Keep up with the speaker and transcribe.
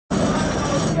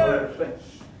I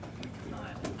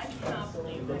cannot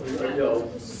believe that.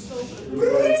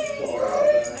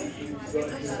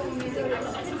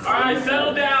 All right,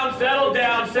 settle down, settle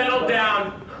down, settle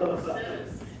down. All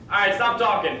right, stop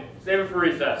talking. Save it for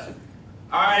recess.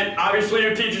 All right, obviously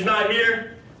your teacher's not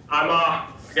here. I'm,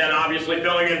 again, obviously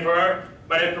filling in for her.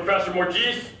 My name's Professor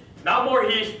Morgeese. Not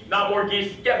Morgeese, not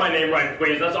Morgeese. Get my name right,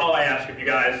 please. That's all I ask of you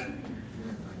guys.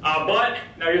 But,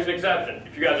 now here's an exception.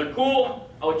 If you guys are cool,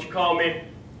 I'll let you call me.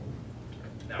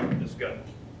 Now, this is good.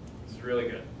 This is really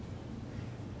good.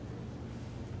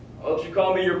 I'll let you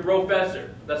call me your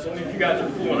professor. That's only if you guys are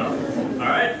cool enough. All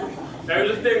right? Now,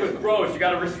 here's the thing with bros. You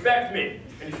got to respect me.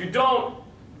 And if you don't,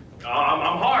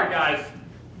 I'm hard, guys.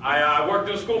 I worked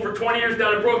in a school for 20 years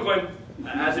down in Brooklyn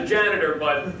as a janitor,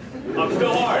 but I'm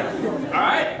still hard. All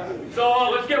right? So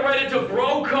let's get right into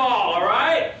bro call, all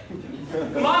right?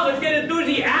 Come on, let's get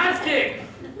enthusiastic.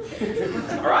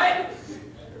 All right?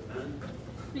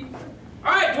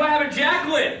 All right, do I have a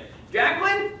Jacqueline?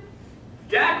 Jacqueline?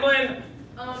 Jacqueline?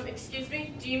 Excuse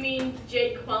me? Do you mean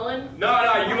Jake Quellen? No,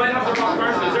 you might have the wrong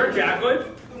person. Is there a Jacqueline?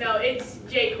 No, it's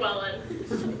Jake Quellen.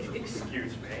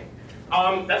 Excuse me.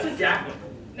 That's a Jacqueline.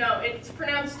 No, it's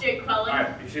pronounced Jake Quellen. All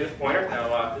right, you see this pointer?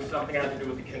 Now, this is something I have to do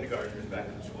with the kindergartners back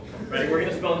in the school. Ready? We're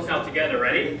going to spell this out together.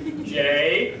 Ready?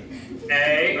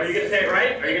 J-A. Are you going to say it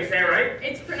right? Are you going to say it right?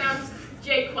 It's pronounced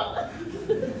Jake Quellen.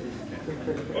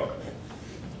 Look,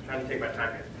 I'm trying to take my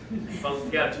time here. Spell this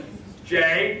together.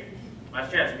 J.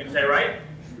 Last chance. You can say it right?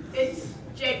 It's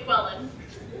Jake Quellen.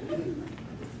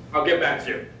 I'll get back to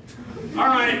you. All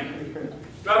right.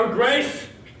 Do I have a Grace?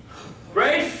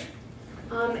 Grace?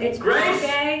 It's Grace?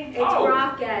 Rocky. It's Oh.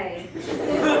 Rocky.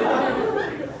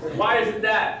 Why is it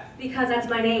that? Because that's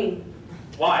my name.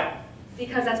 Why?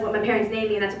 Because that's what my parents named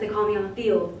me, and that's what they call me on the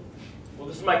field. Well,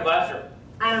 this is my classroom.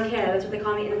 I don't care. That's what they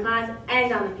call me in the class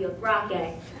and on the field. Rocky.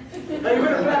 Hey, you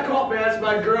better back off, man. That's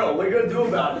my girl. What are you going to do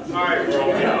about it? All right,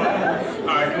 Romeo. All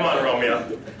right, come on, Romeo.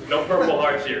 No purple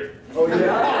hearts here. Oh, yeah?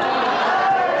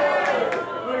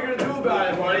 What are you going to do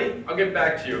about it, buddy? I'll get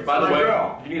back to you. By the My way,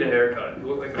 girl. you need a haircut. You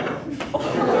look like a girl.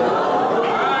 All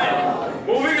right,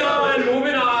 moving on,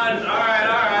 moving on. All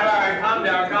right. Calm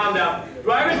down, calm down.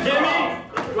 Do I have a Jimmy?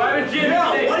 Do I have a Jimmy?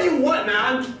 Yeah, what do you want,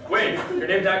 man? Wait, your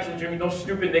name's actually Jimmy. No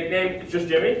stupid nickname. It's just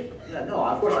Jimmy? Yeah, no,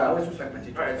 of course, I always respect my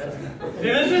teacher. All right, that's... See,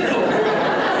 this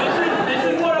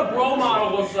is what a bro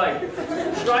model looks like.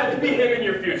 Strive to be him in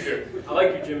your future. I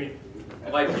like you, Jimmy. I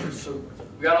like you.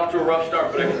 We got off to a rough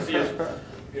start, but I can see us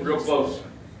getting real close.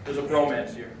 There's a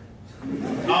bromance here.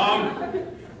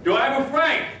 Do I have a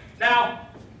Frank? Now,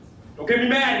 don't get me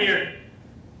mad here.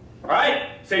 All right?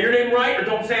 Say your name right or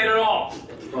don't say it at all.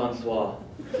 Francois.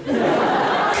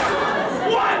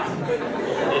 What?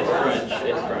 It's French.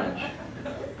 It's French.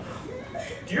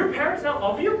 Do your parents not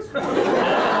love you?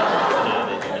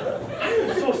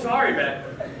 I'm so sorry, man.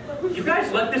 You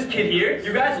guys let this kid here?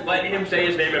 You guys let him say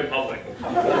his name in public?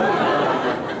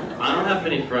 I don't have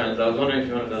many friends. I was wondering if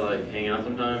you wanted to like hang out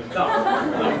sometime. No.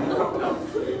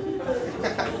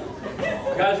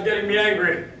 You guys are getting me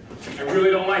angry. I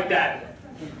really don't like that.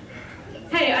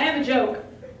 Hey, I have a joke.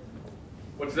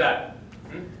 What's that?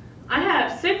 I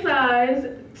have 6 eyes,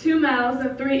 2 mouths,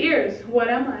 and 3 ears. What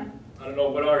am I? I don't know.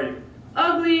 What are you?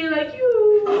 Ugly like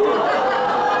you. All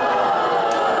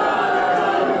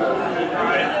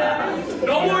right.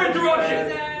 No more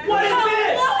interruptions. What is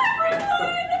this? Hello,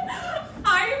 everyone!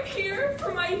 I am here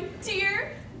for my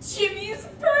dear Jimmy's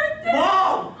birthday.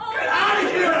 Mom! Oh, Get out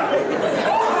of here!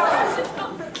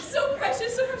 so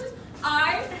precious, so precious.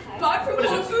 I bought from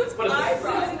Whole Foods. What is I this?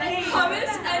 brought hummus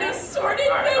and assorted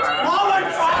All right. veggies. Mom, I'm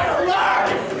trying to learn!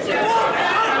 Get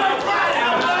out of my class!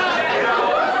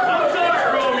 I'm sorry,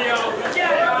 Romeo.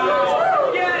 Get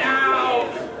out! Get out!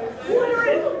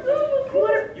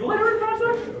 You let her in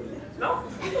faster? No?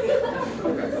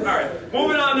 Okay. All right.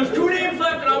 Moving on. There's 2 names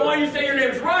left, and I want you to say your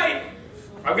names right.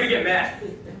 I'm gonna get mad.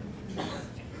 You're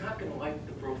not gonna like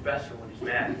the professor when he's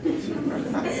mad.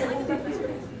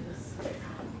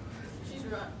 She's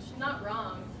not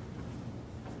wrong.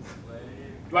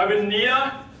 Do I have a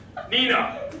Nina?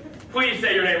 Nina, please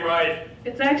say your name right.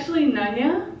 It's actually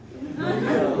Nanya.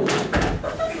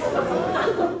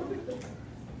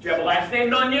 Do you have a last name,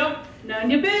 Nanya?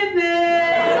 None your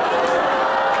business.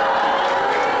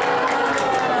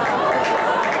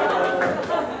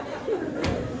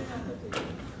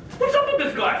 What's up with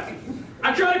this class?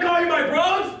 I try to call you my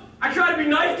bros. I try to be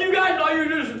nice to you guys, and all you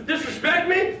do is disrespect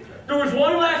me. There was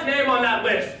one last name on that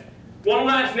list. One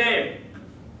last name.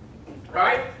 All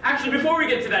right? Actually, before we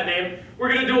get to that name, we're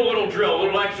going to do a little drill, a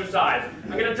little exercise.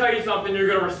 I'm going to tell you something, you're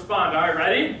going to respond. All right,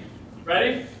 ready?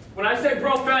 Ready? When I say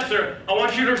professor, I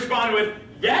want you to respond with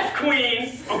Yes,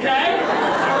 queen, okay?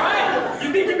 All right?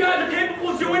 You think you guys are capable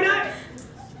of doing that?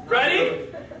 Ready?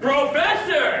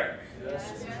 Professor!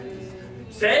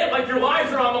 Say it like your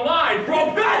lives are on the line.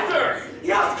 Professor!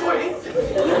 Yes, queen.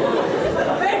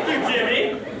 Thank you,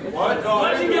 Jimmy. What? No,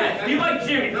 Once again, do you like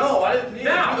Jimmy? No, I didn't need to do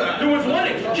Now, that. there was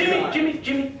one.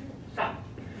 Jimmy, stop.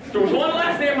 There was one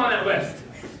last name on that list.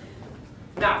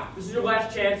 Now, this is your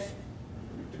last chance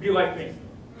to be like me.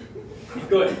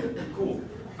 Good. Cool.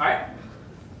 All right?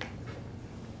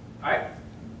 All right?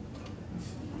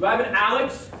 Do I have an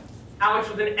Alex? Alex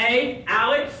with an A?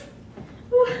 Alex?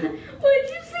 Why'd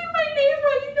you say my name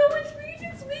wrong? You know it's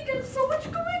Regents Week and so much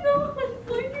going on.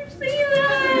 Why'd you say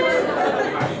that?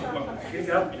 All right, look, you're gonna get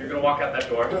up and you're gonna walk out that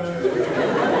door.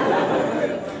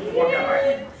 Walk out, all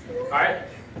right? All right?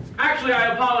 Actually,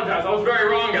 I apologize. I was very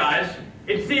wrong, guys.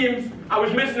 It seems I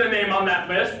was missing a name on that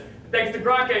list. Thanks to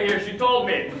Crockett here, she told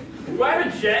me. Do I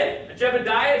have a Jed? A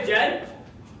Jebediah? Jed?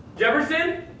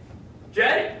 Jefferson?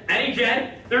 Jed? Any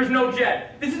Jed? There's no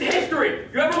Jed. This is history.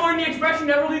 You ever learn the expression,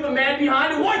 never leave a man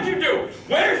behind? And what'd you do?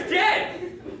 Where's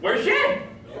Jed? Where's Jed?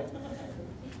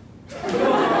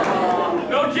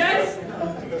 No Jed?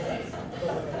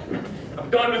 I'm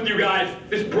done with you guys.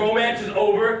 This bromance is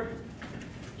over.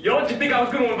 You don't think I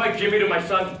was going to invite Jimmy to my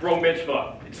son's bro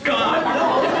mitzvah. It's gone.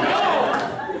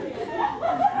 No!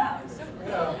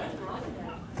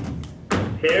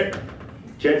 Here,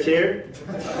 Jed's here.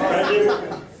 Present.